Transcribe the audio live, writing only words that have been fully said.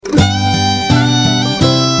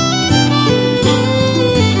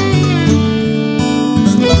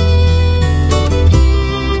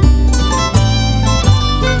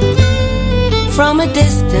a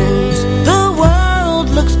distance, the world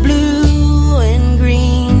looks blue and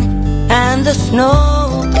green, and the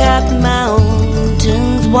snow-capped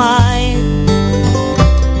mountains wide.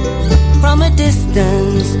 From a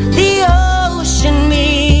distance, the ocean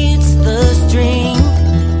meets the stream,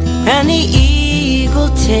 and the eagle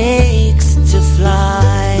takes to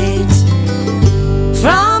flight.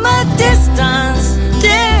 From a distance,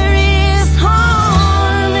 there is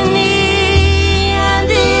harmony,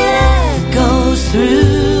 and it echoes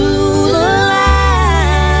through the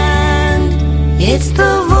land. It's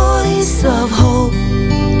the voice of hope,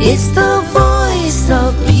 it's the voice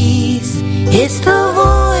of peace, it's the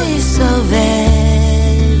voice of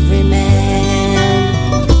every man.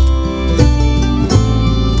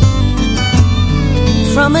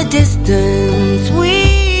 From a distance,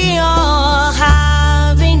 we all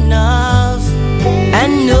have enough,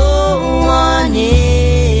 and no one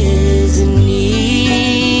is in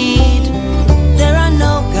need. There are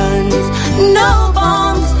no guns, no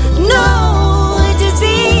bombs, no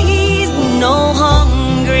disease, no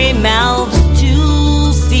hungry mouths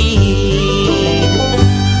to feed.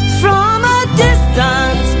 From a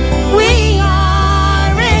distance, we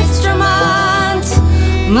are instruments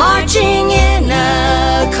marching in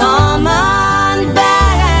a common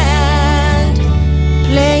band,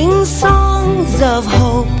 playing songs of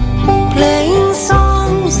hope, playing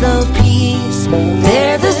songs of peace.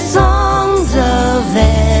 They're the songs of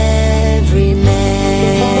every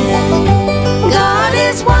man. God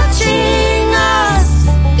is watching us,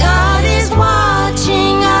 God is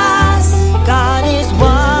watching us, God is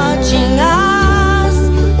watching us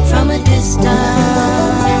from a distance.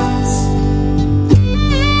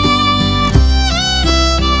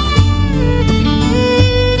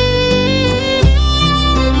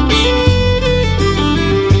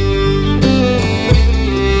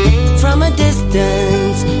 From a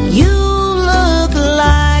distance, you look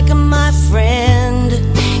like my friend,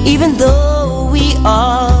 even though we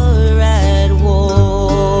are at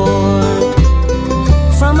war.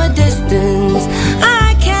 From a distance,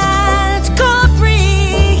 I can't comprehend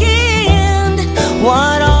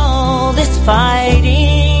what all this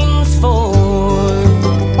fighting's for.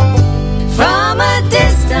 From a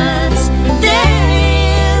distance,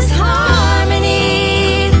 there is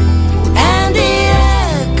harmony, and it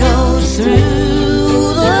echoes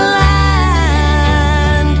through the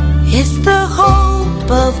land. It's the hope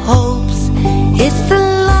of hopes, it's the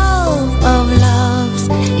love of loves,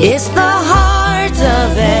 it's the heart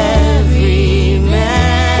of every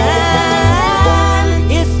man.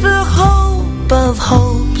 It's the hope of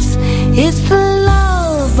hopes, it's the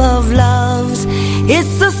love of loves,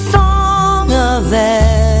 it's the song of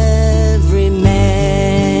every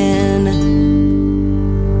man.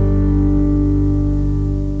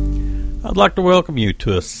 I'd like to welcome you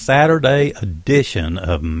to a Saturday edition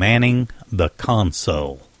of Manning the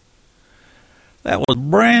Console. That was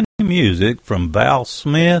brand new music from Val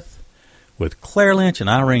Smith, with Claire Lynch and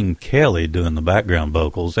Irene Kelly doing the background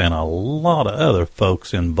vocals, and a lot of other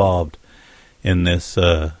folks involved in this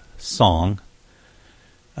song.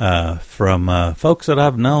 From folks that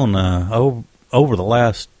I've known over the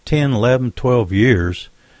last 10, 11, 12 years.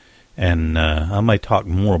 And I may talk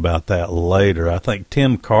more about that later. I think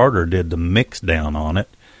Tim Carter did the mix down on it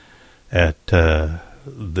at their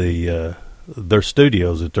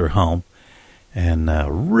studios at their home. And a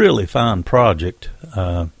really fine project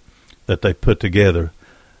that they put together.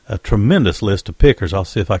 A tremendous list of pickers. I'll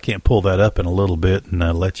see if I can't pull that up in a little bit and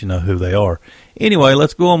let you know who they are. Anyway,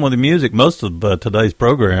 let's go on with the music. Most of today's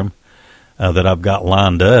program that I've got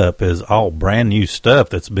lined up is all brand new stuff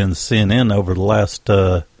that's been sent in over the last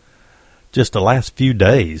just the last few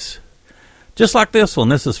days. Just like this one.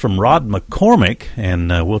 This is from Rod McCormick, and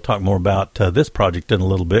we'll talk more about this project in a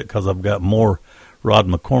little bit because I've got more Rod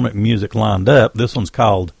McCormick music lined up. This one's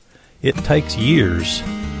called It Takes Years.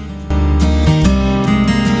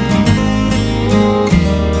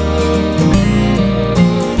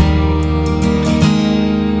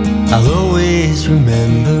 I'll always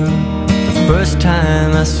remember the first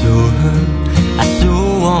time I saw her. I so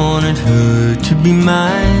wanted her to be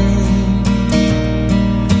mine.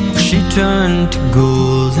 She turned to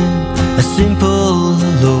golden, a simple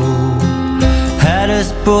hello had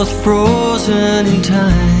us both frozen in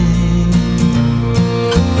time.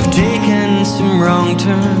 We've taken some wrong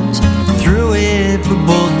turns, through it we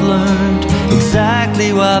both learned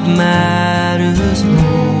exactly what matters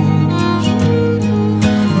most.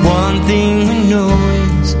 One thing we know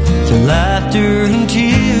is through laughter and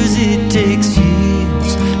tears it takes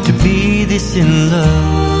years to be this in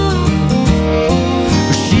love.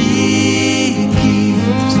 She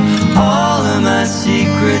keeps all of my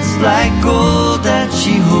secrets like gold that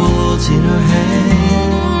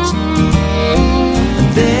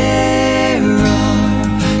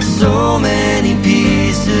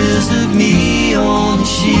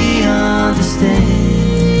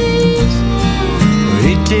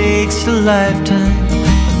lifetime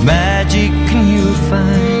of magic and you'll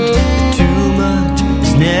find that too much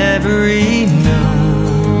is never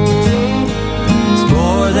enough. It's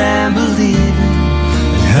more than believing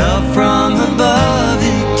and help from above.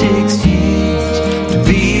 It takes years to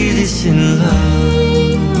be this in love.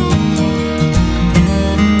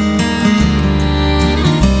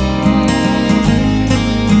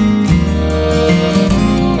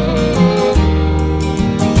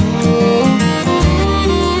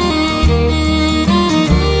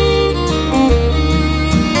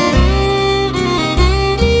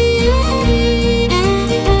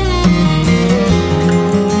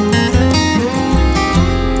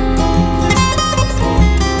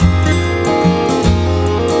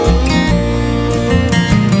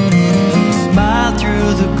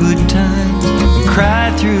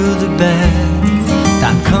 Through the bad,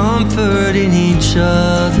 find comfort in each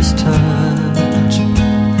other's touch.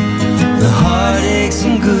 The heartaches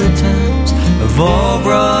and good times have all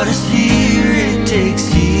brought us here. It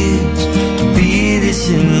takes years to be this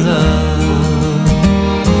in love.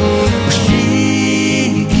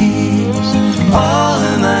 She keeps all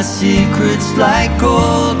of my secrets like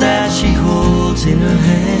gold that she holds in her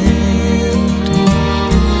hand.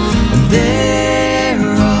 And there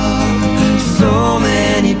are so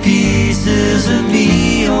many pieces of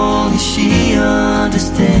me only she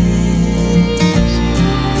understands.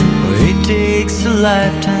 It takes a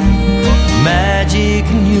lifetime of magic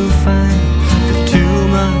and you'll find that too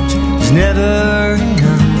much is never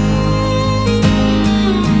enough.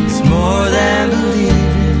 It's more than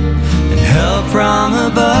believing and help from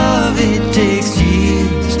above. It takes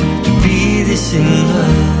years to be this in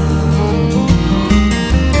love.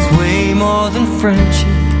 It's way more than friendship,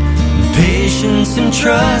 patience and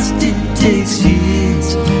trust. It takes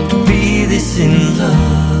years to be this in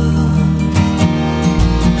love.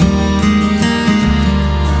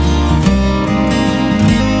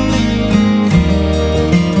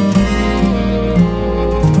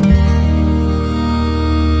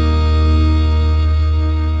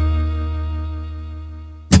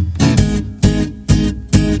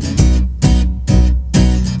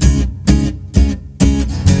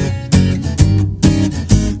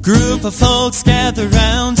 Group of folks gather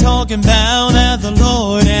round talking about how the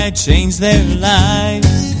Lord had changed their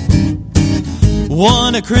lives.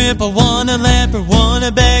 One a cripple, one a leper, one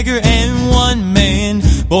a beggar, and one man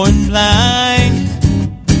born blind.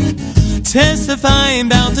 Testifying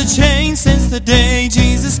about the change since the day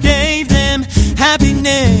Jesus gave them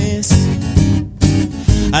happiness.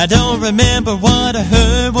 I don't remember what I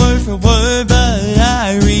heard word for word, but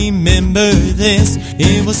I remember this.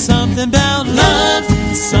 It was something about love,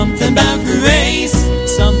 something about grace,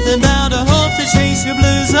 something about a hope to chase your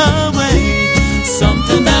blues away,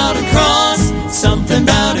 something about a cross, something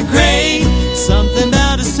about a grave, something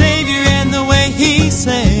about a Savior and the way He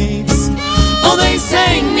saves. Oh, they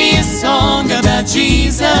sang me a song about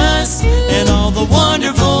Jesus and all the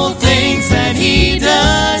wonderful things that He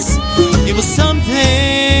does. It was something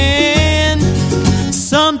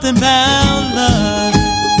about love.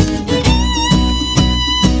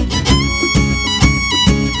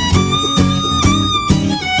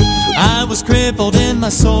 I was crippled in my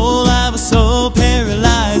soul, I was so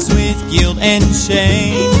paralyzed with guilt and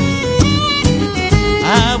shame.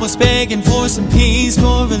 I was begging for some peace,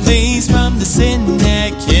 for release from the sin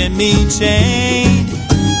that kept me chained.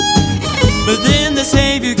 But then the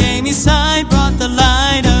Savior gave me sight, brought the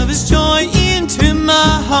light of His joy into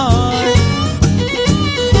my heart.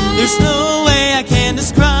 There's no way I can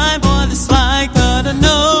describe what it's like, but I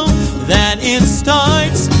know that it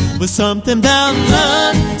starts with something about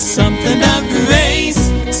love, something about grace,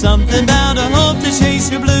 something about a hope to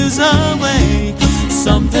chase your blues away,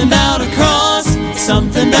 something about a cross,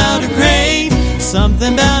 something about a grave,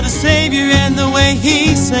 something about a Savior and the way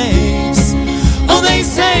He saves. Oh, they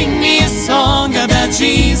sang me a song about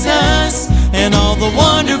Jesus and all the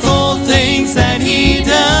wonderful things that He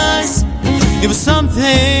does. It was something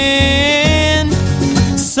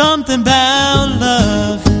about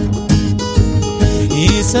love.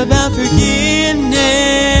 It's about forgiveness.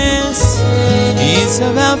 It's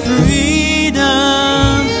about freedom.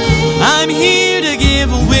 I'm here to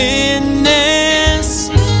give a witness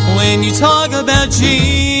when you talk about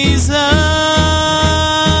Jesus.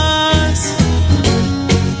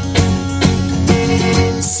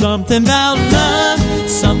 Something about love,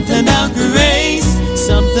 something about grace,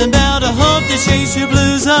 something about a hope to chase your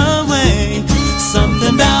blues away,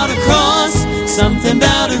 something about a cross, something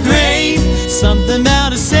about a grave, something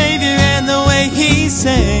about a Savior and the way He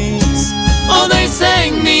saves. Oh, they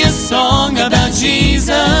sang me a song about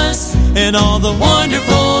Jesus and all the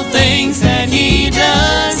wonderful things that He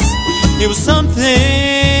does. It was something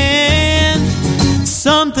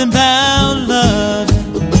about love.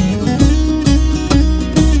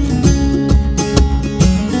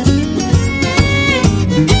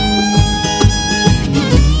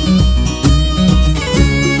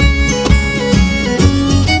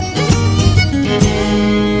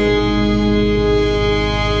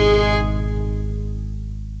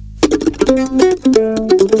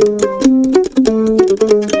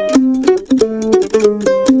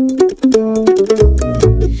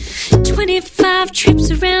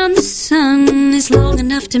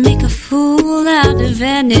 To make a fool out of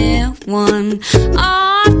anyone.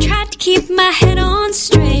 Oh, I've tried to keep my head on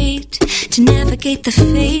straight, to navigate the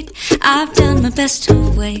fate. I've done my best to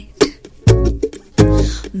wait,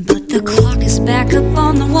 but the clock is back up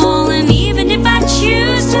on the wall, and even if I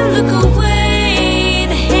choose to look away,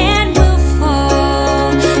 the hand will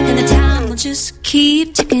fall, and the time will just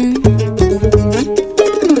keep ticking.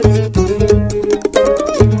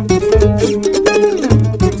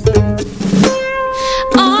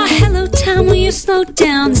 Slow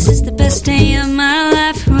down, this is the best day of my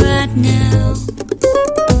life right now.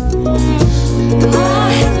 Oh,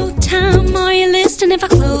 hello time, are you listening? If I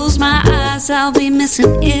close my eyes, I'll be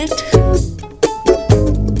missing it.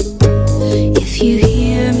 If you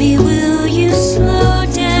hear me, will you slow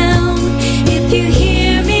down? If you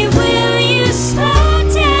hear me, will you slow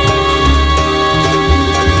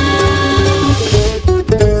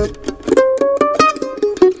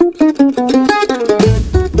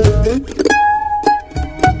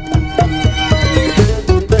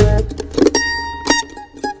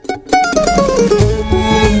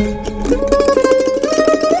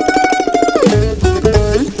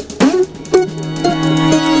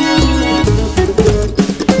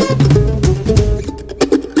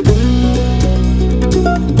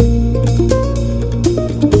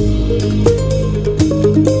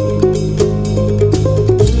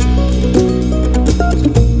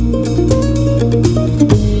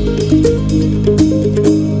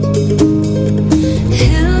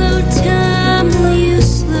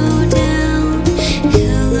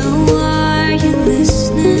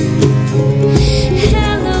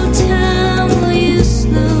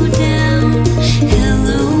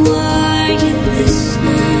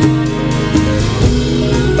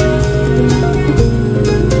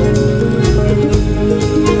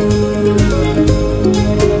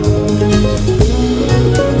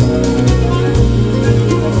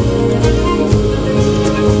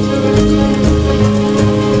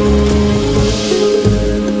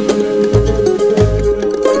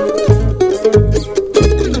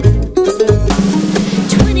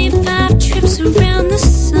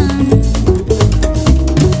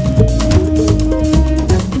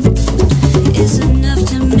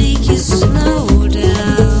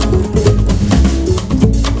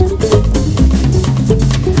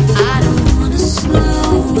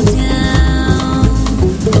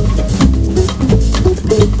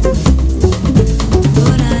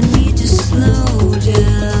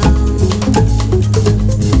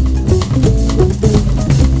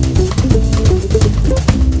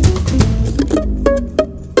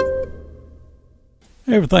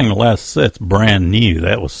Everything in the last set's brand new.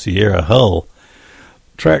 That was Sierra Hull.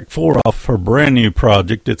 Track 4 off her brand new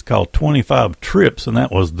project. It's called 25 Trips, and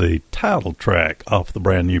that was the title track off the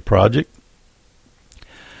brand new project.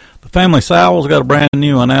 The Family Sowell's got a brand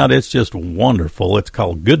new one out. It's just wonderful. It's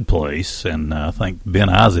called Good Place, and I think Ben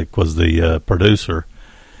Isaac was the producer.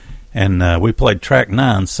 And we played track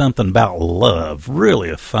 9, Something About Love. Really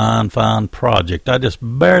a fine project. I just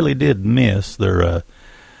barely did miss their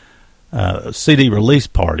CD release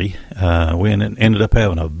party. We ended up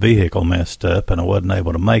having a vehicle messed up, and I wasn't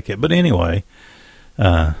able to make it. But anyway,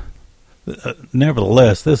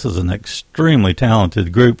 nevertheless, this is an extremely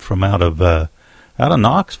talented group from out of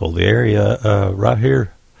Knoxville, the area right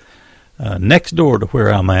here next door to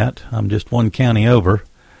where I'm at. I'm just one county over.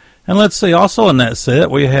 And let's see, also in that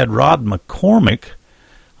set, we had Rod McCormick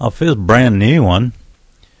off his brand new one.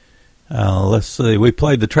 Let's see, we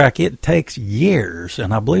played the track It Takes Years,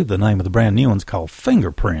 and I believe the name of the brand new one's called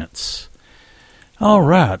Fingerprints. All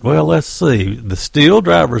right, well, let's see. The Steel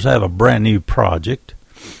Drivers have a brand new project,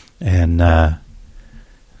 and I'm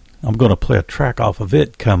going to play a track off of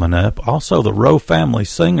it coming up. Also, the Rowe Family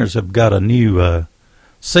Singers have got a new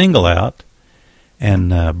single out,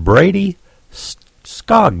 and Brady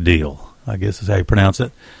Skogdale, I guess is how you pronounce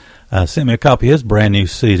it, sent me a copy of his brand new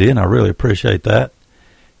CD, and I really appreciate that.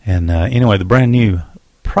 And anyway, the brand new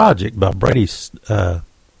project by Brady Skogdale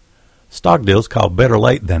is called Better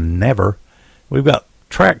Late Than Never. We've got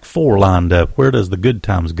track 4 lined up. Where Does the Good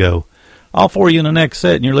Times Go? All for you in the next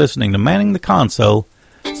set, and you're listening to Manning the Console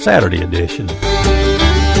Saturday edition.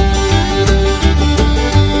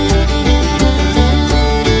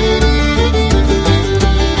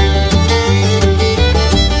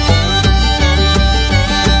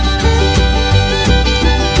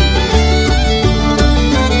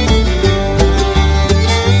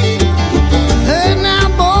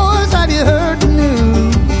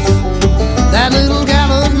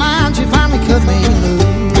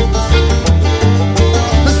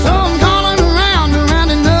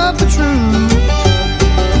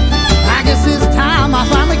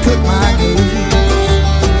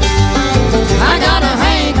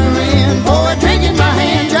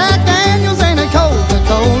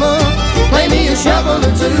 Shovel or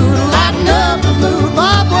two to lighten up the mood.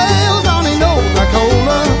 Bob Wells on an old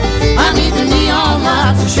Coca-Cola. I need the neon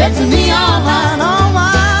lights to shed some neon light on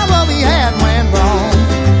why what we had went wrong.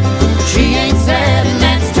 She ain't sad and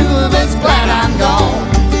that's two of us glad I'm gone.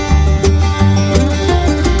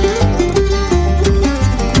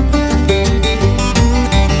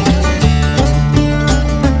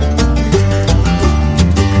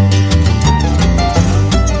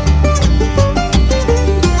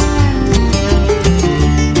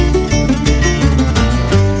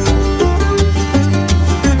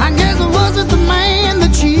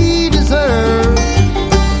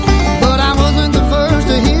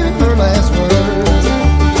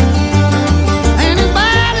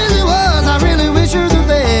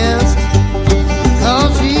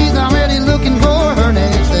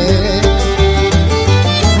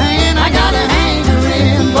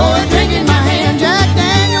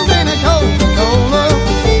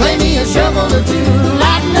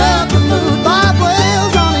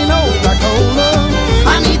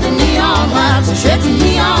 Shed some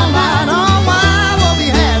neon light on why what we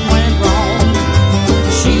had went wrong.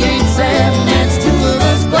 She ain't sad and that's two of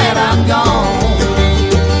us glad I'm gone.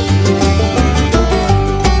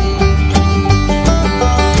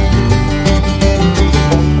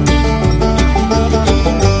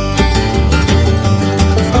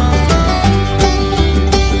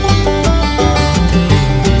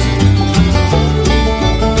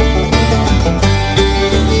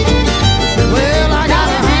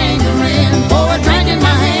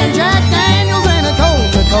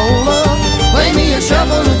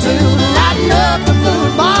 Shovel or two to lighten up the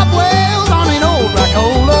mood. Bob Wells on an old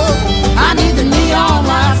Coca-Cola. I need the neon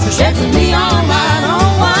lights to shed some neon light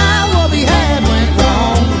on why what we had went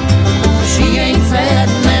wrong. She ain't sad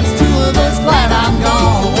and that's two of us glad I'm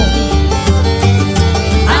gone.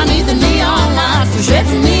 I need the neon lights to shed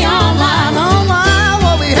some neon light on why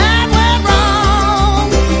what we had went wrong.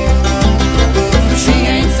 She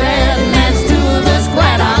ain't sad and that's two of us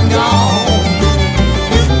glad I'm gone.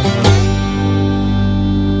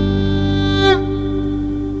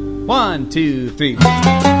 1, 2, 3.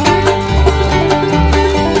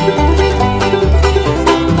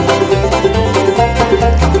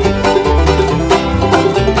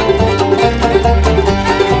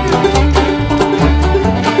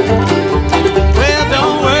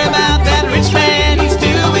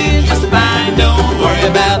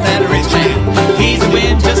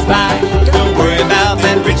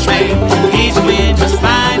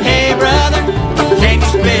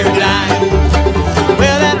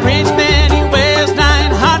 Well, that rich man, he wears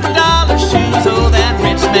 $900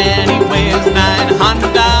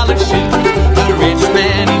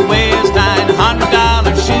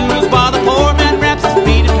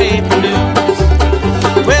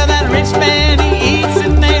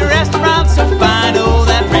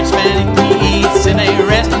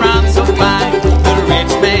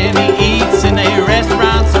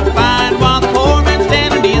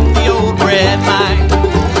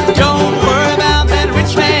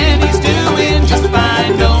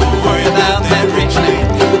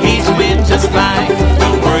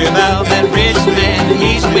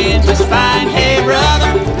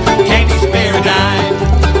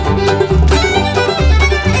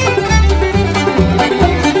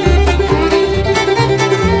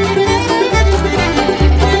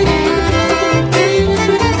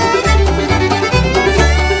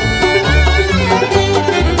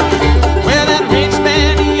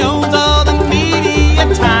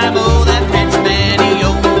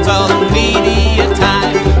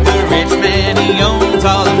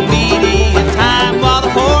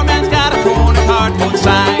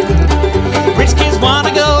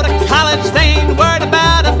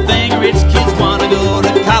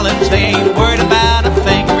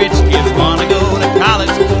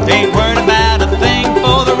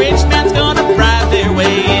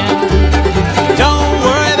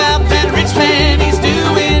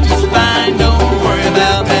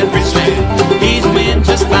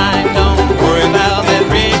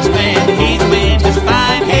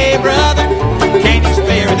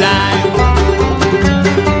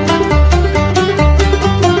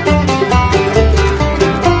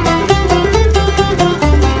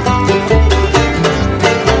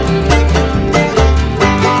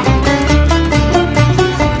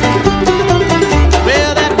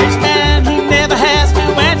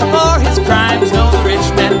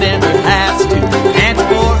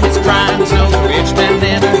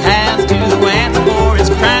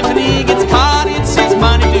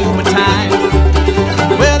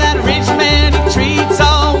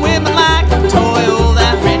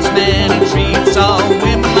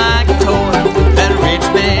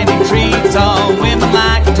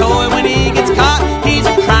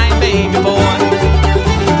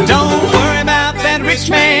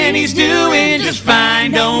 and he's doing just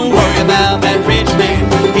fine. Don't worry about that rich man,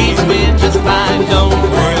 he's doing just fine. Don't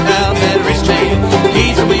worry about that rich man,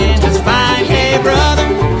 he's doing just fine. Hey brother,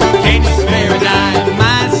 can't you spare a dime?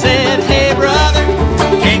 I said, hey brother,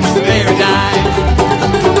 can't you spare a dime?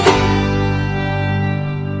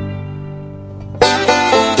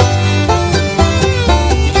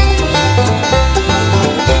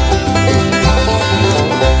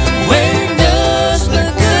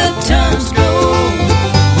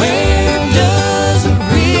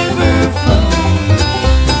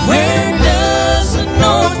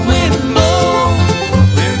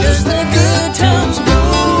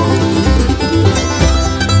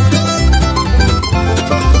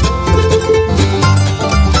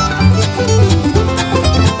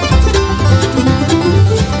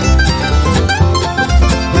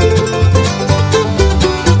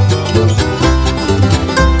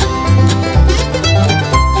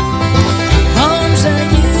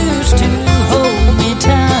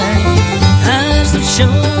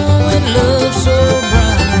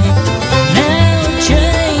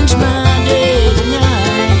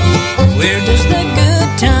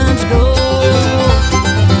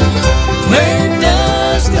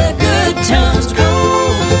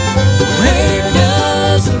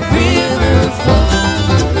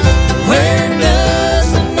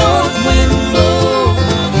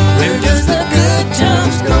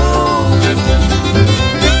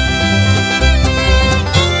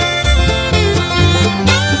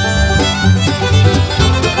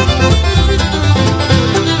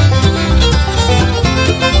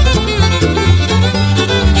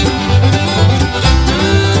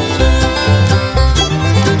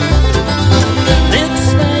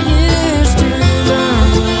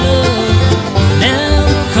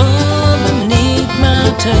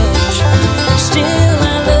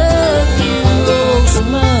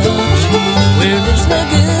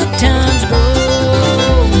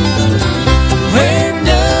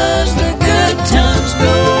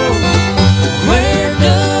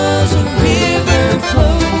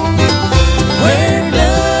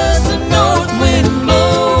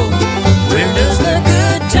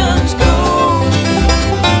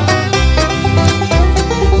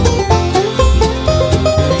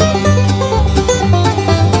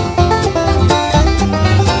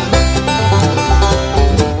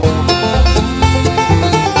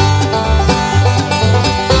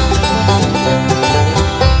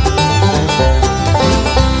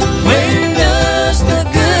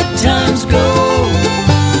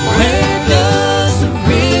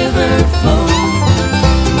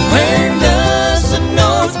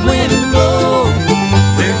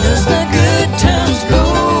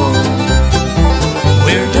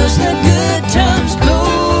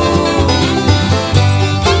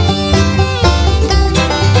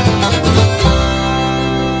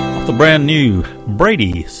 Brand new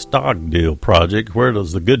Brady Stogdill project, Where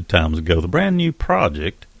Does the Good Times Go? The brand new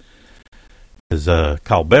project is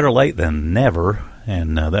called Better Late Than Never,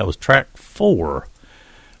 and that was track 4.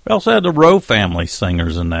 We also had the Rowe family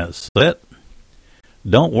singers in that set.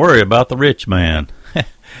 Don't Worry About the Rich Man.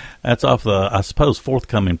 That's off the, I suppose,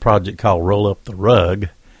 forthcoming project called Roll Up the Rug.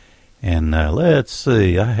 And let's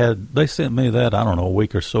see, they sent me that, I don't know, a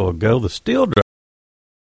week or so ago. The Steel Drivers,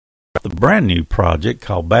 the brand new project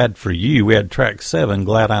called Bad For You. We had track 7,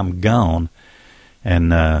 Glad I'm Gone.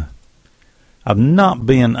 And I've not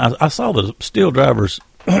been, I saw the Steel Drivers,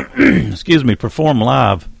 excuse me, perform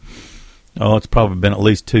live. Oh, it's probably been at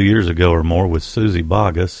least 2 years ago or more with Susie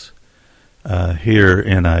Bogus here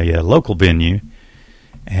in a local venue.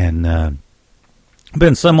 And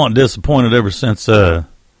been somewhat disappointed ever since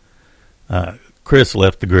Chris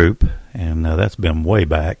left the group, and that's been way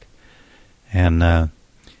back. And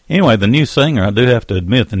anyway, the new singer, I do have to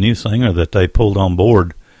admit, the new singer that they pulled on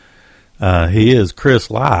board, he is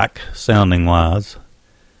Chris-like, sounding-wise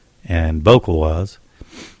and vocal-wise.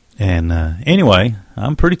 And anyway,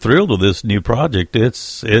 I'm pretty thrilled with this new project.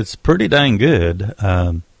 It's pretty dang good.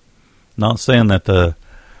 Not saying that the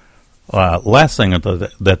last singer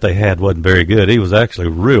that they had wasn't very good. He was actually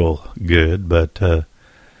real good. But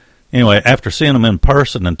anyway, after seeing him in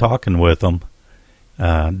person and talking with him,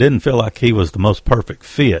 didn't feel like he was the most perfect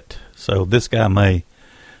fit. So this guy may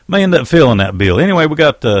end up filling that bill. Anyway, we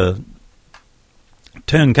got the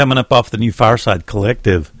tune coming up off the new Fireside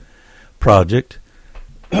Collective project.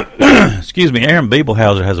 Excuse me, Aaron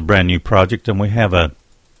Bebelhauser has a brand new project, and we have a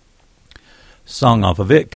song off of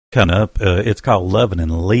it coming up. It's called Lovin'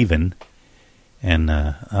 and Leavin', and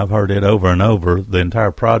I've heard it over and over, the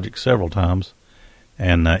entire project, several times,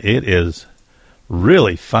 and it is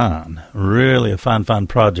really fine, really a fine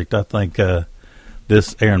project. I think the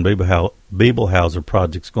this Aaron Bebelhauser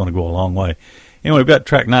project's going to go a long way. Anyway, we've got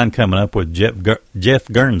track 9 coming up with Jeff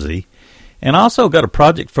Guernsey. And I also got a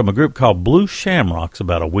project from a group called Blue Shamrocks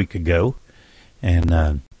about a week ago.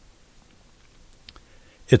 And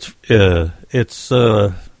it's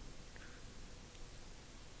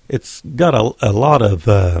got a lot of,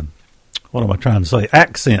 what am I trying to say,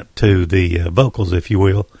 accent to the vocals, if you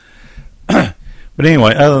will. But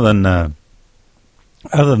anyway, other than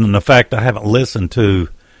the fact I haven't listened to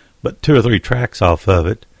but 2 or 3 tracks off of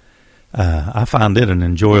it, I find it an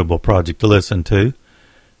enjoyable project to listen to.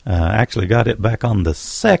 Actually got it back on the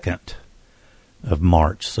 2nd of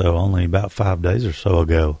March, so only about 5 days or so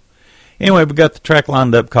ago. Anyway, we got the track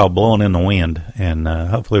lined up called Blowing in the Wind, and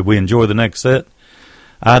hopefully we enjoy the next set.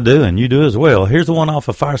 I do, and you do as well. Here's the one off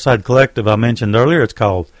of Fireside Collective I mentioned earlier. It's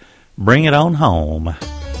called Bring It On Home.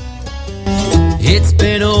 It's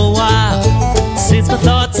been a while since my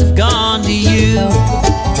thoughts have gone to you.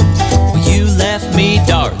 Well, you left me,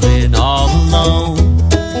 darling, all alone.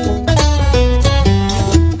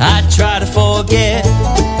 I try to forget,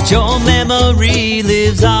 but your memory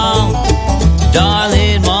lives on.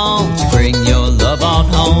 Darling, won't you bring your love on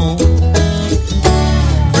home?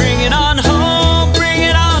 Bring it on home, bring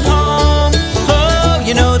it on home. Oh,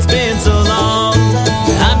 you know it's been so long.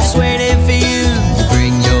 I'm just waiting for you to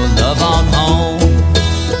bring your love on home.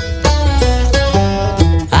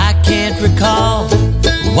 I can't recall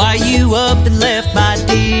why you up and left, my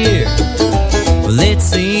dear. Well, it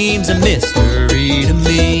seems a mystery to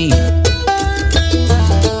me.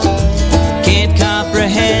 Can't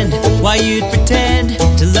comprehend why you'd pretend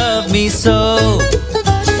to love me so,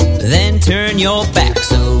 then turn your back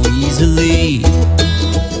so easily.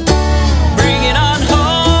 Bring it on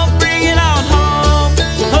home, bring it on home.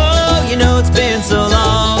 Oh, you know it's been so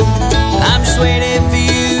long. I'm just waiting for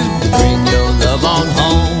you to bring your love on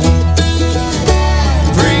home.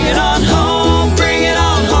 Bring it on home, bring it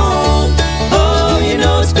on home. Oh, you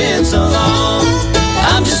know it's been so long.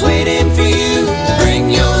 I'm just waiting for you to bring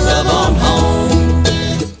your love on home.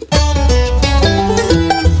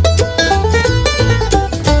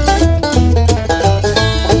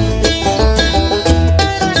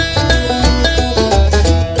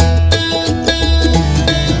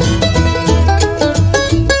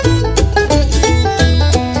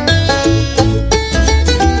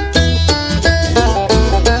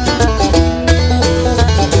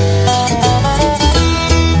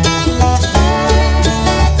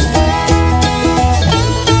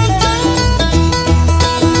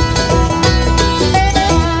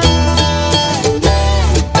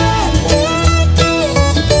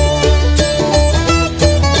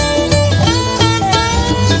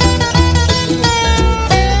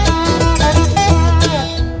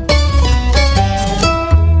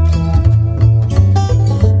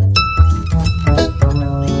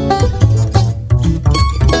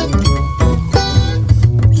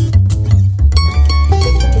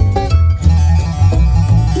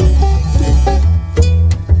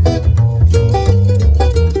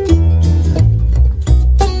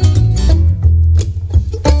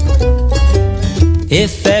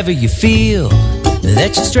 If ever you feel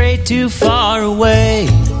that you're strayed too far away,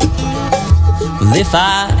 well, if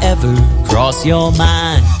I ever cross your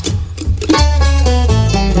mind,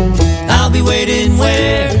 I'll be waiting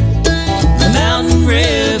where the mountain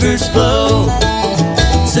rivers flow.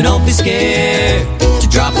 So don't be scared to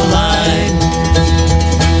drop a line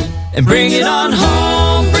and bring it on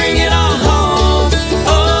home, bring it on home.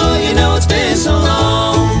 Oh, you know it's been so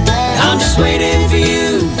long. I'm just waiting for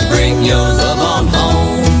you to bring your love on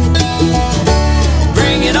home.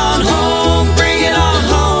 Bring it on home, bring it on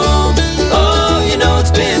home. Oh, you know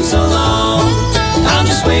it's been so long. I'm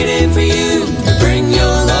just waiting for you to bring your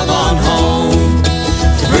love on home.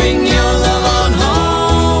 To bring your love on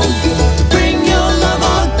home. To bring your love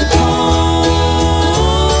on home.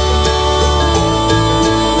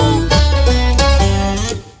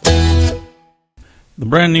 The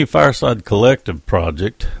brand new Fireside Collective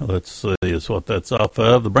project, let's see, is what that's off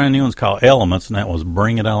of. The brand new one's called Elements, and that was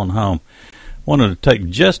Bring It On Home. Wanted to take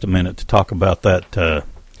just a minute to talk about that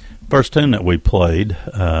first tune that we played,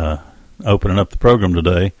 opening up the program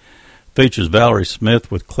today. Features Valerie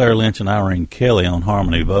Smith with Claire Lynch and Irene Kelly on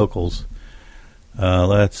harmony vocals.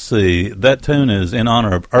 Let's see, that tune is in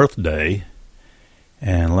honor of Earth Day,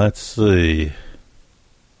 and let's see,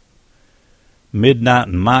 Midnight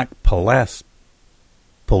and Mike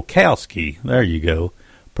Polkowski, there you go,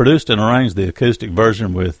 produced and arranged the acoustic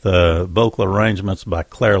version with vocal arrangements by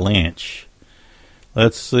Claire Lynch.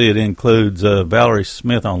 Let's see, it includes Valerie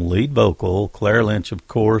Smith on lead vocal, Claire Lynch, of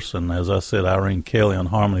course, and as I said, Irene Kelly on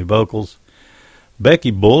harmony vocals, Becky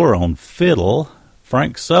Buller on fiddle,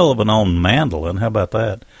 Frank Sullivan on mandolin. How about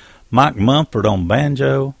that? Mike Mumford on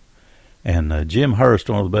banjo. And Jim Hurst,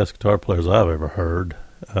 one of the best guitar players I've ever heard,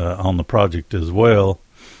 on the project as well,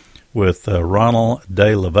 with Ronald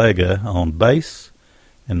De La Vega on bass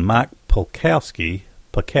and Mike Pulkowski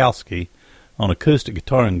on acoustic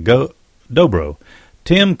guitar and dobro.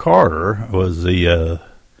 Tim Carter was the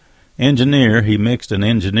engineer. He mixed and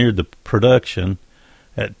engineered the production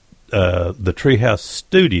at the Treehouse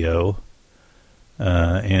Studio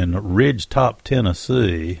in Ridgetop,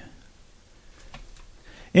 Tennessee.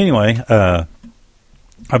 Anyway,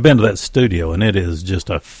 I've been to that studio, and it is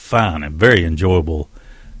just a fine and very enjoyable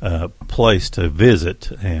place to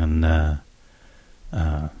visit, and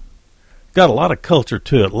got a lot of culture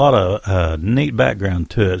to it, a lot of neat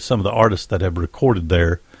background to it. Some of the artists that have recorded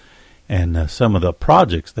there and some of the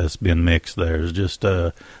projects that's been mixed there is just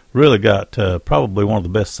really got probably one of the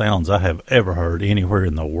best sounds I have ever heard anywhere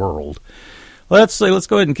in the world. Let's see. Let's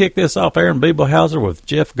go ahead and kick this off. Aaron Bibelhauser with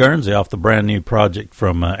Jeff Guernsey off the brand new project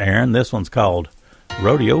from Aaron. This one's called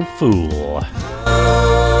Rodeo Fool.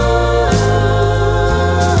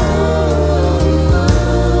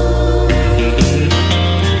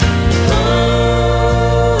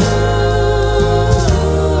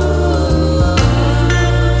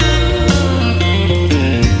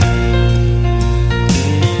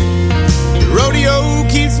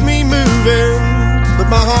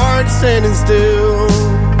 My heart's standing still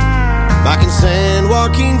back in San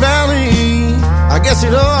Joaquin Valley. I guess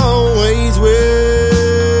it always will.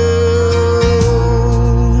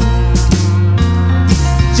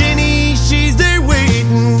 Jenny, she's there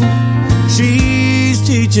waiting. She's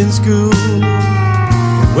teaching school,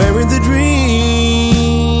 wearing the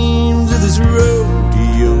dreams of this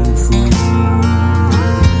rodeo fool.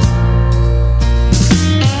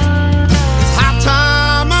 It's high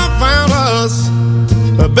time I found us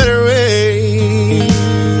a better way,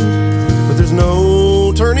 but there's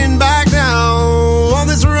no turning back now on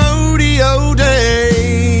this rodeo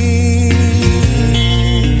day.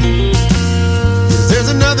 There's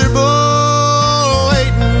another bull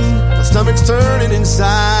waiting, my stomach's turning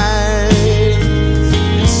inside.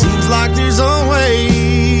 It seems like there's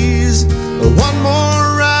always one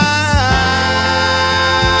more ride.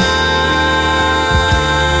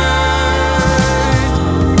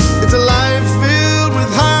 It's a life filled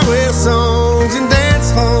with highway songs and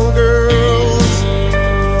dance hall girls,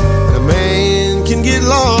 and a man can get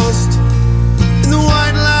lost in the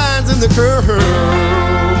white lines and the curves.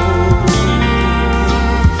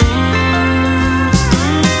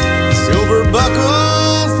 Silver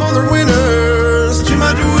buckles for the winners, too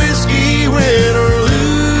much whiskey, win or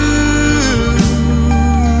lose.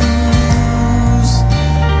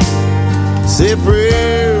 Say a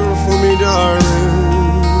prayer for me, darling.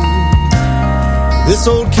 This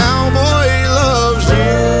old cowboy loves you.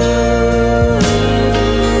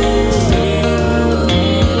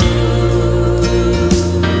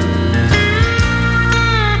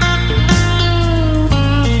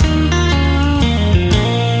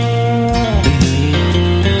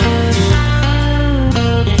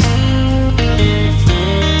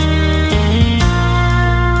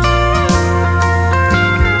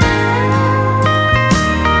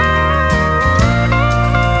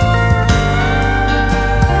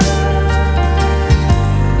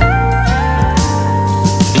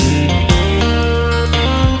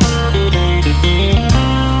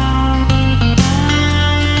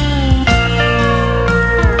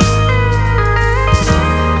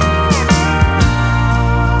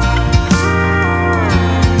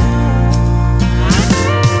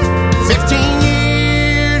 15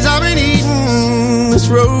 years I've been eating this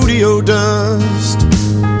rodeo dust,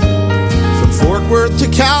 from Fort Worth to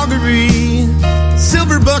Calgary,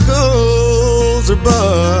 silver buckles are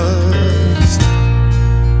bust.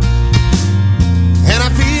 And I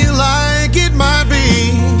feel like it might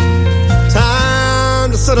be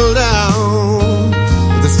time to settle down,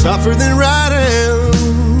 but it's tougher than riding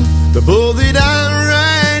the bull that I'm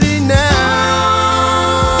riding now.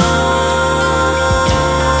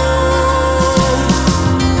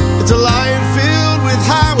 It's a life filled with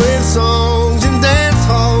highway songs and dance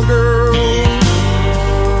hall girls,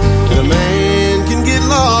 and a man can get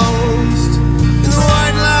lost in the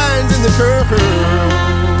white lines and the curves.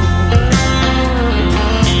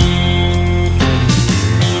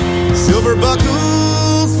 Silver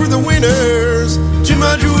buckles for the winners, too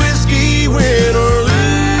much whiskey, win or lose.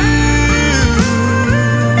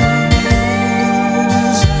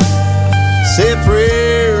 Say a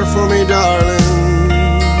prayer for me, darling.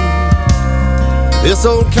 This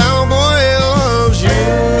old cowboy loves you.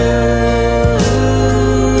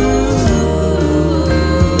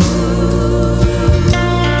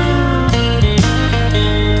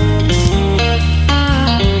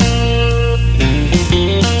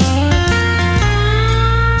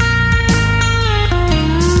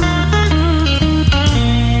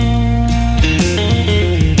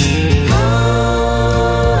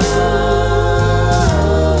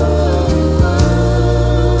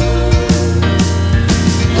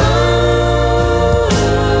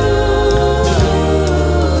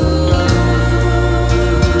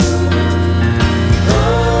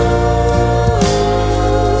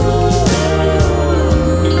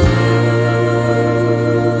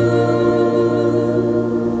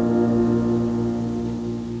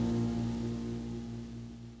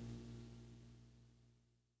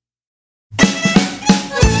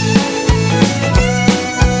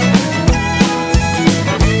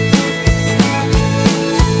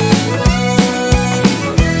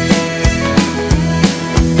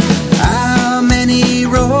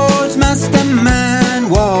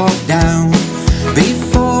 down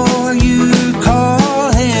before you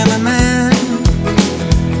call him a man.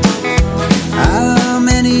 How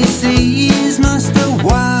many seas must a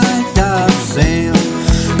white dove sail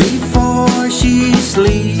before she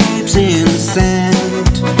sleeps in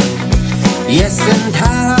sand? Yes, and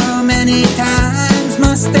how many times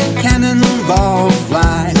must a cannonball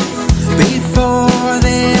fly before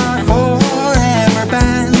they are forever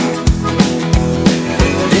banned?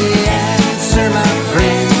 The answer, my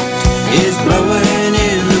friend, is blowing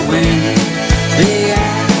in the wind. The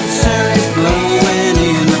answer is blowing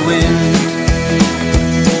in the wind.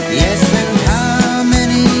 Yes, and how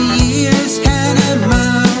many years can a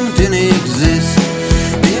mountain exist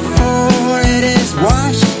before it is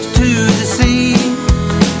washed to the sea?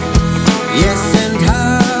 Yes, and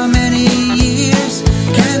how many years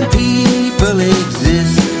can people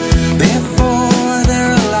exist before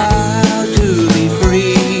they're allowed to be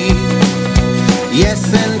free?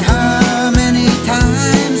 Yes, and how many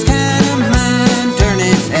times can a man turn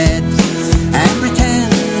his head and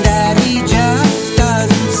pretend that he just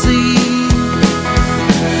doesn't see?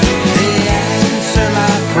 The answer,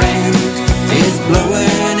 my friend, is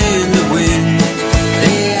blowing in the wind.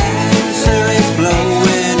 The answer is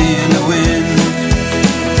blowing in the wind.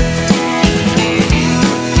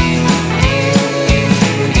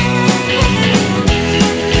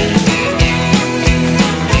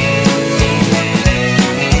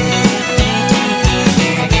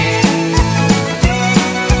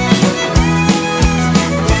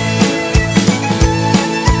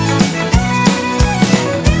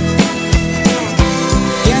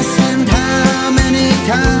 Yes, and how many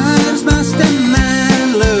times must a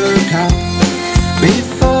man look up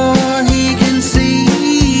before he can see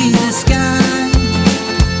the sky?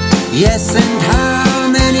 Yes, and how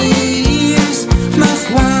many years must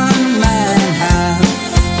one man have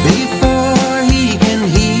before he can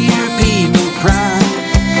hear people cry?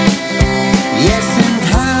 Yes, and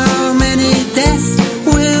how many deaths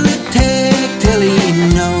will it take till he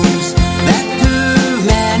knows that too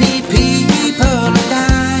many people are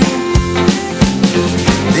dying?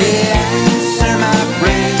 The answer, my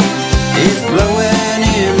friend, is blowing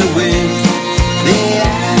in the wind. The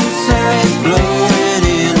answer is blowing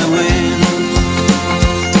in the wind.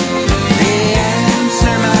 The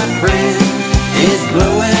answer, my friend, is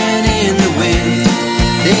blowing in the wind.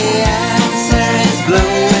 The answer is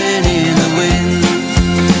blowing in the wind.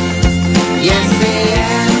 Yes, the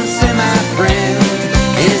answer, my friend,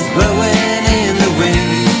 is blowing in the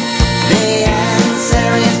wind. The answer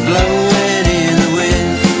is blowing in the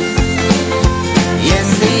wind. Yes,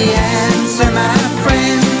 the answer, my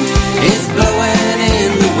friend, is blowing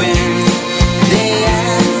in the wind. The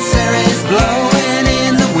answer is blowing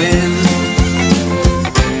in the wind.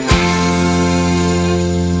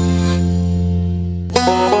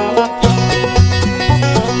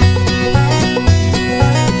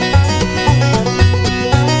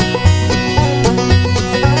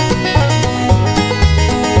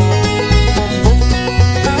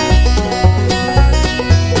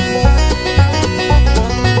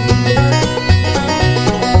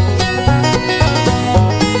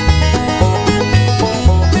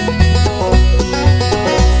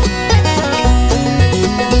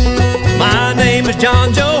 My name is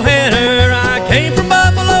John Johanner. I came from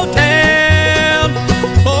Buffalo town.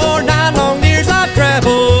 For 9 long years I've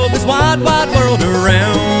traveled this wide, wide world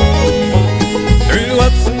around. Through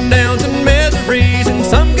ups and downs and miseries and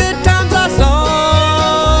some good times I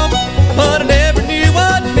saw. But I never knew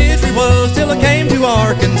what misery was till I came to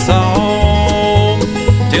Arkansas.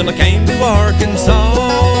 Till I came to Arkansas.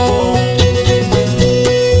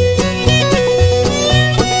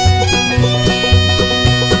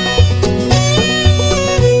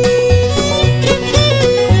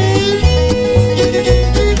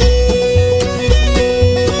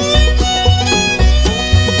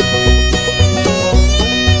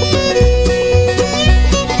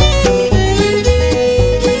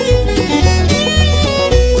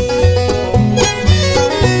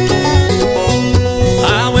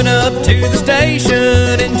 I went up to the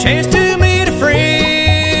station and chanced to meet a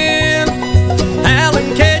friend.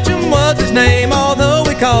 Alan Ketchum was his name, although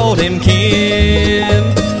we called him Ken.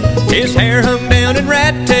 His hair hung down in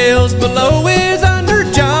rat tails below his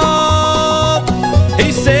underjaw.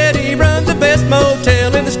 He said he runs the best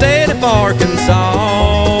motel in the state of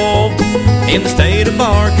Arkansas. In the state of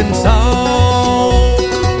Arkansas.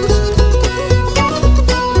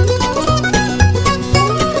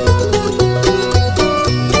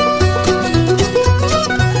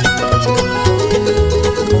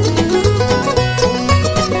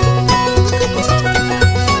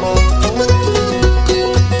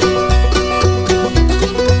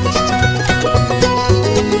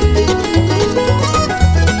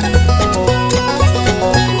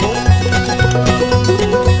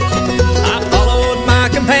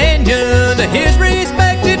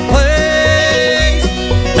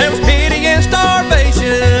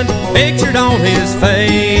 pictured on his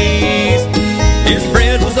face. His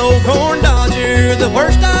friend was old Corn Dodger, the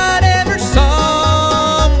worst I'd ever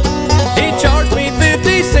saw. He charged me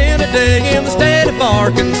 50 cents a day in the state of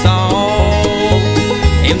Arkansas.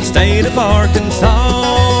 In the state of Arkansas.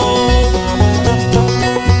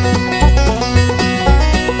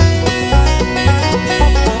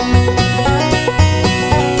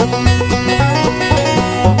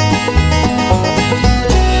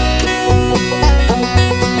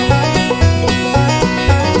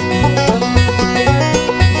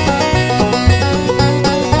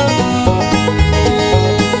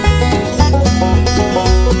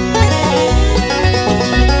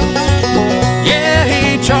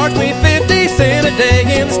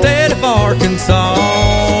 In the state of Arkansas.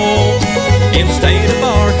 In the state of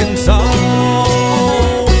Arkansas.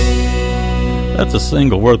 That's a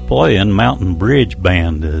single worth playing. Mountain Bridge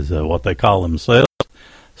Band is what they call themselves.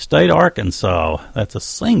 State of Arkansas. That's a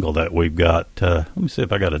single that we've got. Let me see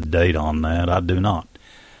if I got a date on that. I do not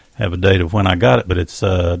have a date of when I got it, but it's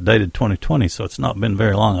dated 2020, so it's not been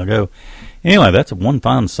very long ago. Anyway, that's one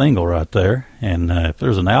fine single right there. And if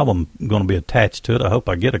there's an album going to be attached to it, I hope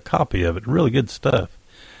I get a copy of it. Really good stuff.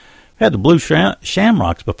 Had the Blue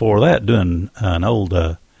Shamrocks before that doing an old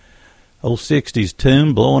 60s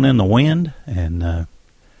tune, Blowing in the Wind. And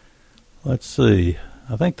let's see,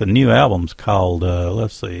 I think the new album's called,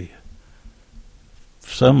 let's see, for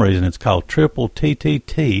some reason it's called Triple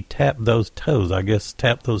TTT, Tap Those Toes. I guess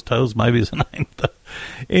Tap Those Toes maybe is the name.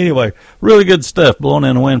 Anyway, really good stuff, Blowing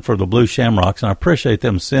in the Wind for the Blue Shamrocks, and I appreciate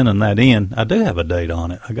them sending that in. I do have a date on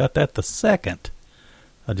it. I got that the 2nd.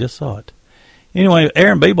 I just saw it. Anyway,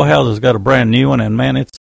 Aaron Beeblehauser's got a brand new one, and man,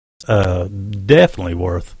 it's definitely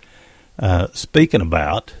worth speaking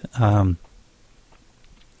about.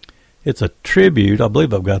 It's a tribute, I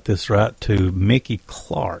believe I've got this right, to Mickey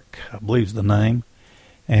Clark, I believe's the name.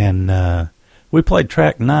 And we played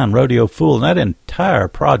track 9, Rodeo Fool, and that entire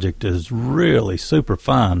project is really super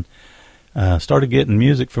fun. Started getting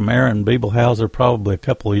music from Aaron Beeblehauser probably a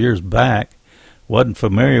couple of years back. Wasn't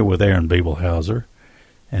familiar with Aaron Beeblehauser.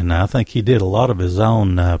 And I think he did a lot of his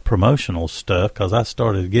own promotional stuff, because I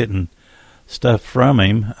started getting stuff from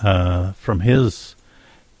him, from his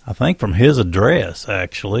address,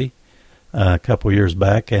 actually, a couple of years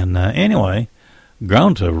back. And anyway,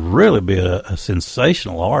 grown to really be a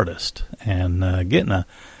sensational artist, and getting a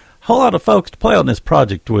whole lot of folks to play on this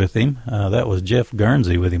project with him. That was Jeff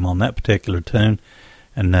Guernsey with him on that particular tune.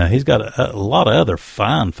 And he's got a lot of other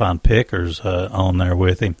fine pickers on there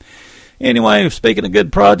with him. Anyway, speaking of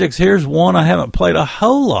good projects, here's one I haven't played a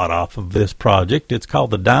whole lot off of this project. It's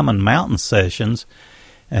called the Diamond Mountain Sessions,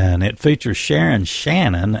 and it features Sharon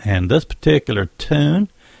Shannon, and this particular tune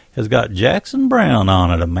has got Jackson Browne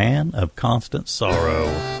on it, A Man of Constant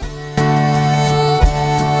Sorrow.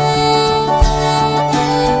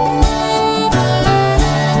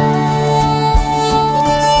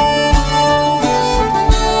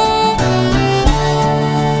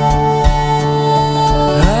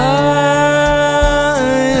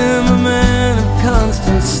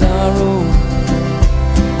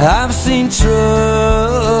 I've seen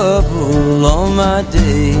trouble all my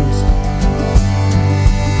days.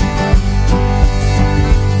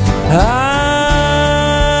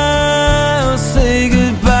 I'll say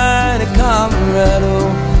goodbye to Colorado,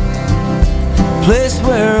 place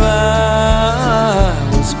where I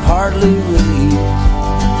was partly raised.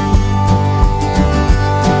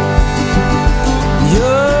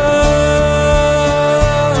 Your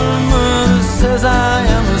mother says I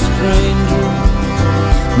am a stranger,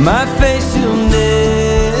 my face you'll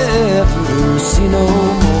never see no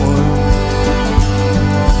more.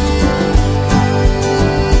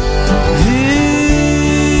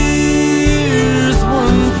 Here's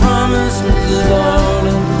one promise, little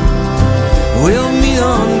darling, we'll meet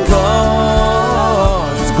on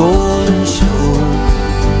God's golden shore.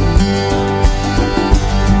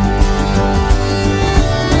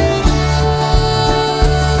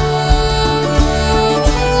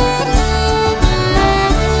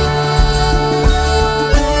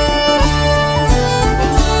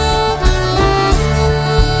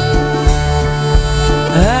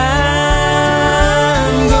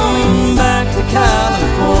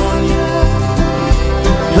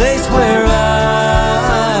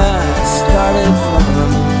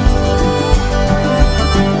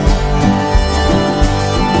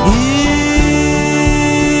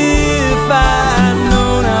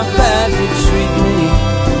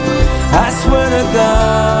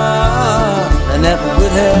 God, I never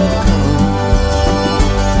would have come.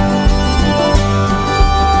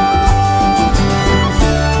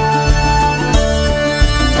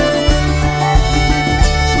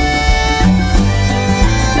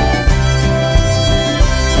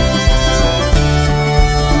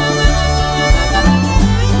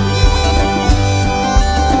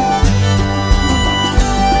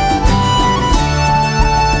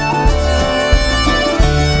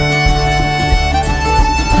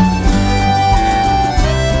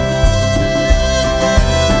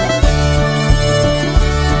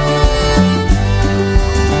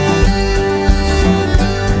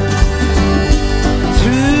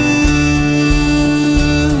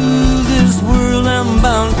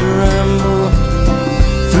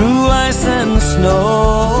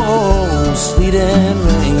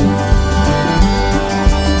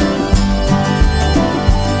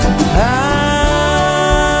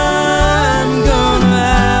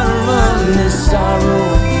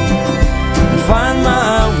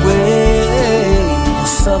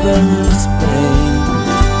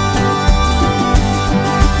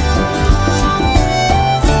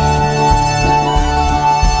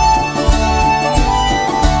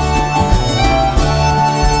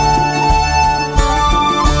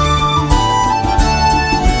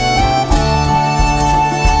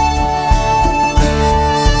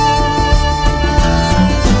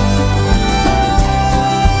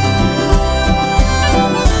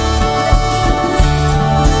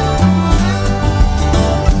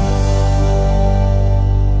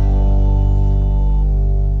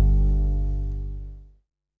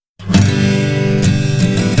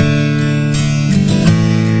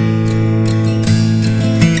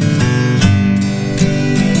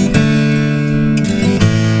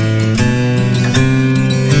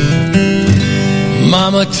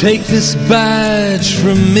 Mama, take this badge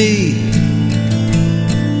from me.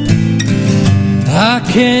 I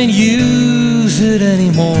can't use it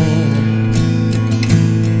anymore.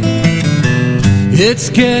 It's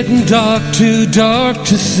getting dark, too dark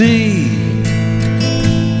to see.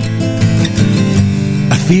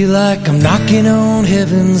 I feel like I'm knocking on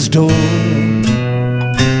heaven's door.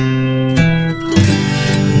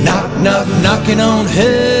 Knock, knock, knocking on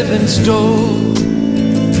heaven's door.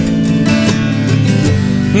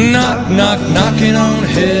 Knock, knock, knocking on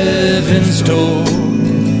heaven's door.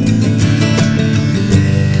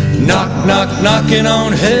 Knock, knock, knocking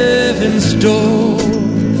on heaven's door.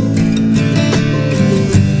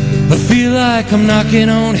 I feel like I'm knocking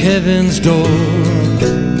on heaven's door.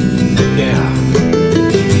 Yeah.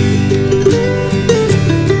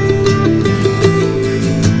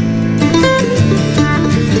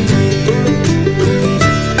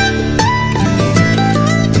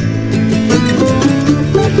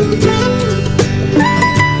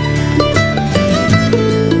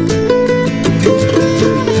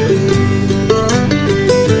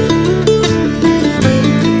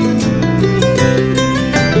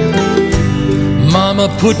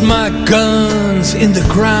 Put my guns in the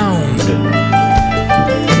ground.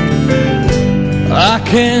 I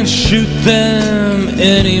can't shoot them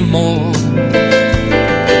anymore.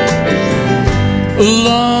 A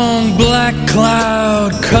long black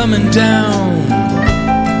cloud coming down.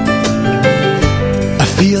 I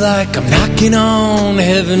feel like I'm knocking on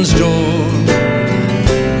heaven's door.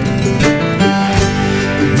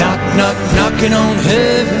 Knock, knock, knocking on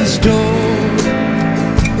heaven's door.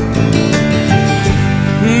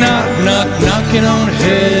 Knock, knock, knocking on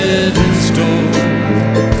heaven's door.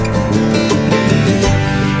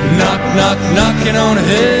 Knock, knock, knocking on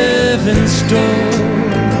heaven's door.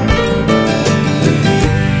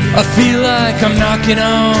 I feel like I'm knocking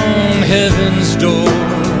on heaven's door.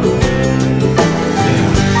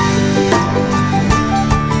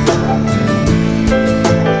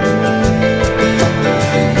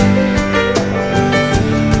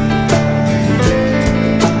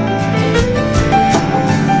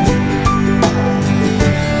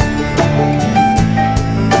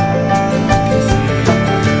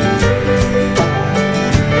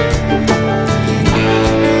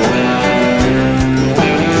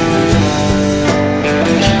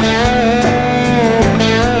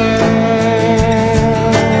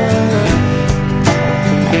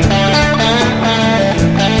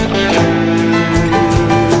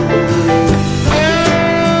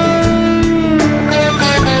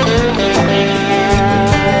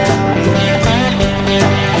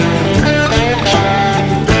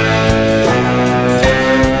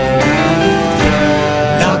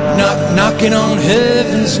 Knocking on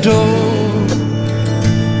heaven's door.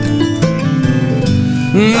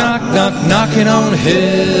 Knock, knock, knocking on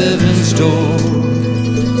heaven's door.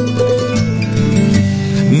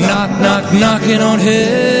 Knock, knock, knocking on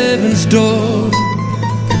heaven's door.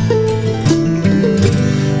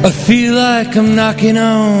 I feel like I'm knocking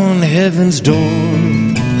on heaven's door.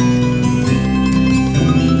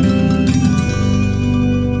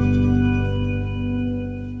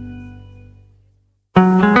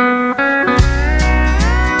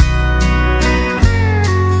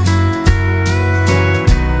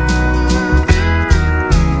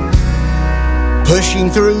 Pushing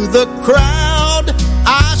through the crowd,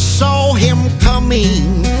 I saw him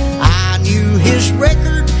coming. I knew his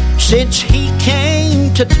record since he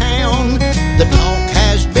came to town. The talk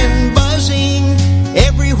has been buzzing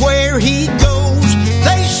everywhere he goes.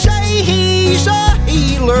 They say he's a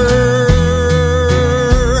healer.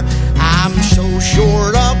 I'm so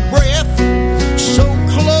short of breath, so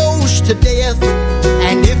close to death,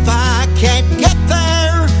 and if I can't get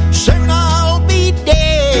there, soon I'll be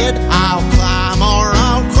dead. I'll climb or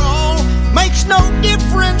I'll crawl, makes no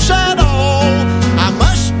difference at all. I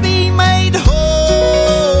must be made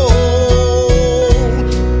whole.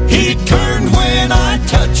 He turned when I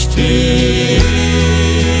touched him,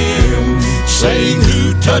 saying,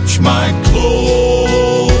 "Who touched my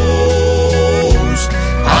clothes?"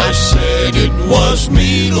 I said, "It was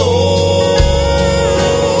me, Lord.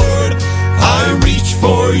 I reached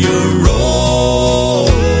for your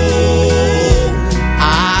robe.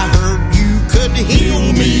 I heard you could heal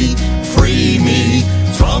me, free me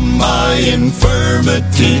from my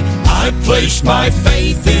infirmity. I placed my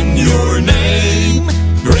faith in your name.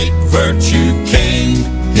 Great virtue came."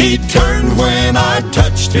 He turned when I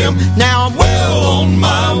touched him. Now I'm well on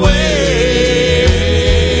my way.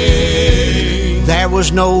 There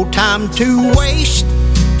was no time to waste.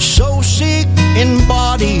 So sick in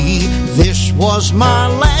body, this was my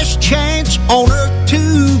last chance on earth to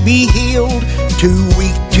be healed. too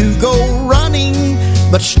weak to go running,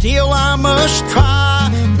 but still I must try.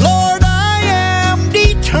 Lord, I am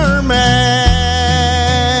determined.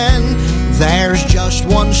 There's just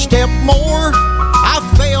one step more. I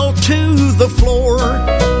fell to the floor.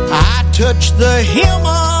 I touched the hem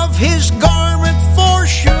of his garment for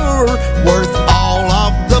sure. Worth all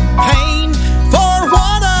of the pain for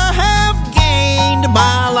what I have gained.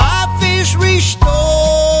 My life is restored.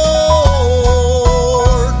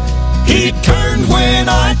 He turned when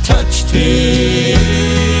I touched him,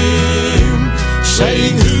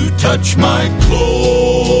 saying, "Who touched my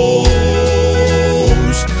clothes?"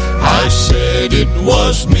 I said, "It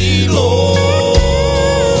was me, Lord.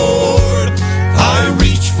 I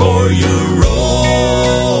reached for your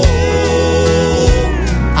robe.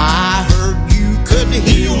 I heard you could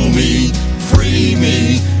heal me, free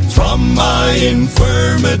me from my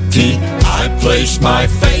infirmity. I placed my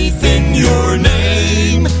faith in your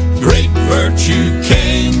name. Great virtue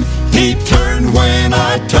came. He turned when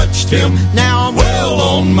I touched him. Now I'm well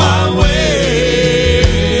on my way.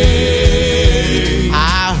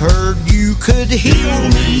 I heard you could heal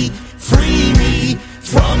me, free me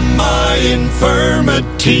from my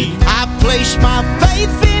infirmity. I placed my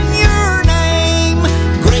faith in your name.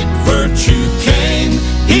 Great virtue came.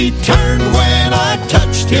 He turned when I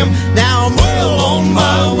touched him. Now I'm well on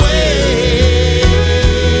my way.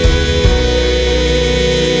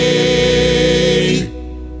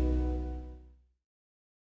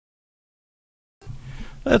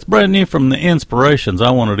 That's brand new from the Inspirations.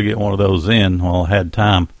 I wanted to get one of those in while I had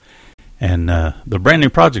time. And the brand new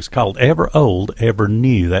project's called Ever Old, Ever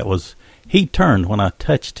New. That was He Turned When I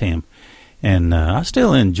Touched Him. And I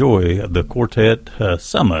still enjoy the quartet,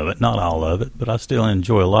 some of it, not all of it, but I still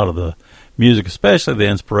enjoy a lot of the music, especially the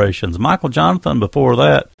Inspirations. Michael Jonathan, before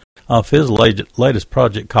that, off his latest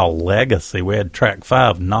project called Legacy, we had track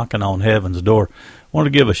 5, Knocking on Heaven's Door. I want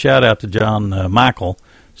to give a shout-out to Michael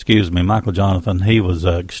Jonathan. He was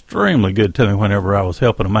extremely good to me whenever I was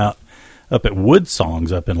helping him out up at Wood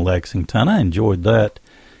Songs up in Lexington. I enjoyed that,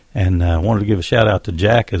 and I wanted to give a shout-out to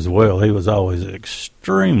Jack as well. He was always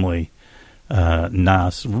extremely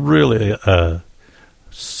nice, really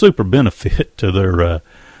super benefit to their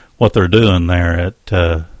what they're doing there at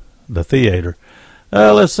the theater.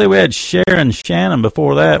 Let's see, we had Sharon Shannon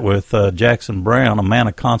before that with Jackson Brown, A Man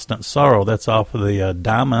of Constant Sorrow. That's off of the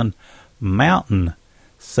Diamond Mountain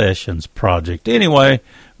Sessions project. Anyway,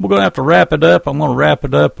 we're going to have to wrap it up. I'm going to wrap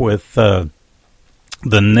it up with the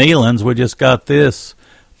Nealons. We just got this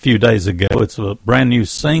a few days ago. It's a brand new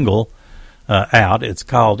single out. It's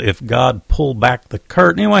called If God Pull Back the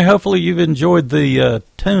Curtain. Anyway, hopefully you've enjoyed the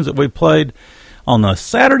tunes that we played on the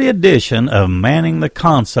Saturday edition of Manning the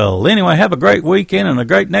Console. Anyway, have a great weekend and a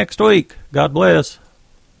great next week. God bless.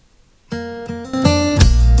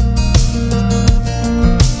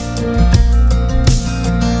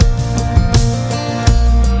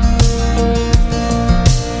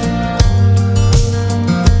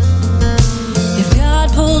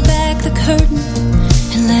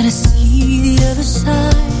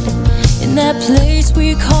 In that place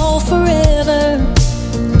we call forever,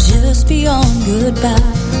 just beyond goodbye.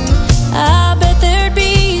 I bet there'd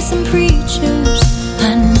be some preachers,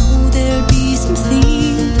 I know there'd be some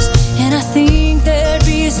thieves, and I think there'd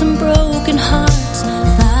be some broken hearts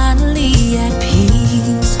finally at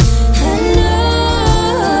peace. I know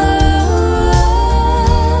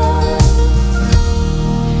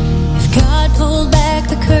if God pulled back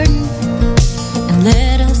the curtain and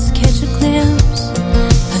let us catch a glimpse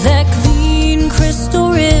of that clean crystal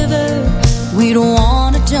river, we'd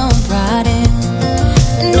want to jump right in.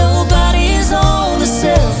 Nobody is on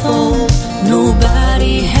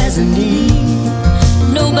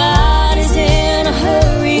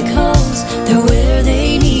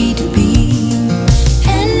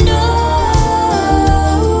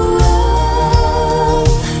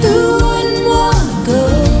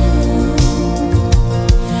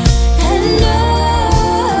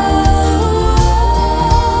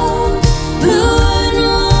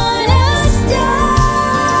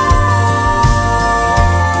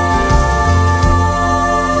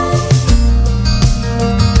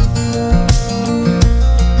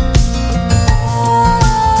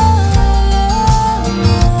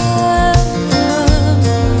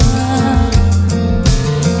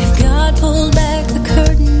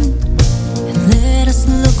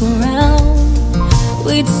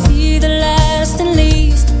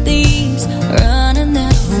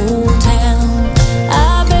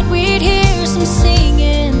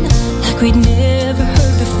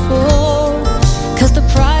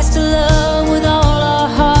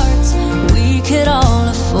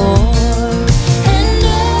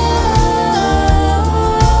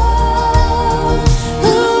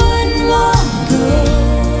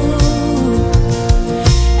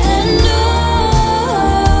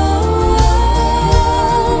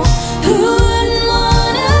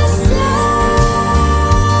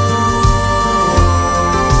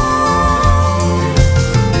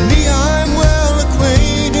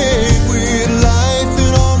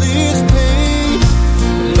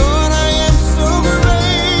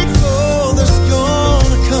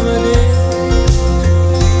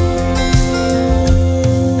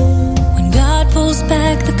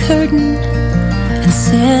curtain and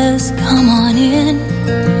says, come on in.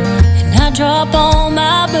 And I drop on